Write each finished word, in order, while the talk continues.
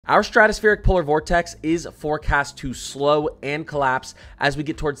Our stratospheric polar vortex is forecast to slow and collapse as we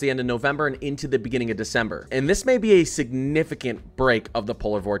get towards the end of November and into the beginning of December. And this may be a significant break of the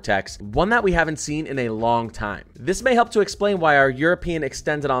polar vortex, one that we haven't seen in a long time. This may help to explain why our European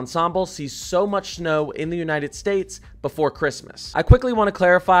extended ensemble sees so much snow in the United States before Christmas. I quickly want to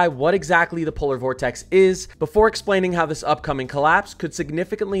clarify what exactly the polar vortex is before explaining how this upcoming collapse could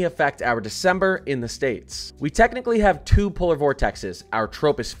significantly affect our December in the States. We technically have two polar vortexes, our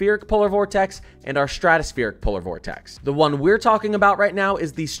tropospheric polar vortex and our stratospheric polar vortex. The one we're talking about right now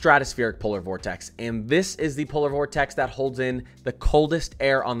is the stratospheric polar vortex, and this is the polar vortex that holds in the coldest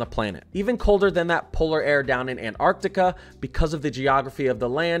air on the planet, even colder than that polar air down in Antarctica because of the geography of the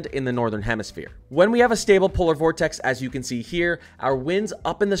land in the northern hemisphere. When we have a stable polar vortex, as you can see here, our winds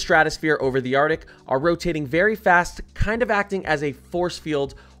up in the stratosphere over the Arctic are rotating very fast, kind of acting as a force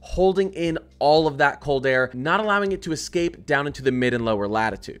field, holding in all of that cold air, not allowing it to escape down into the mid and lower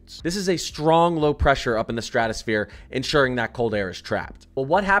latitudes. This is a strong low pressure up in the stratosphere, ensuring that cold air is trapped. Well,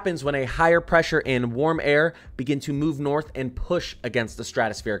 what happens when a higher pressure and warm air begin to move north and push against the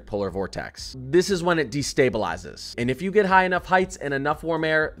stratospheric polar vortex? This is when it destabilizes. And if you get high enough heights and enough warm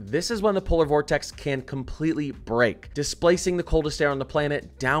air, this is when the polar vortex can completely break, displacing the coldest air on the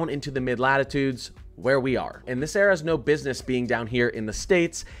planet down into the mid latitudes, where we are. And this air has no business being down here in the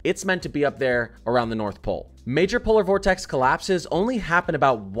States. It's meant to be up there around the North Pole. Major polar vortex collapses only happen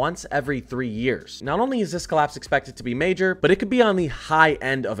about once every 3 years. Not only is this collapse expected to be major, but it could be on the high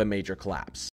end of a major collapse.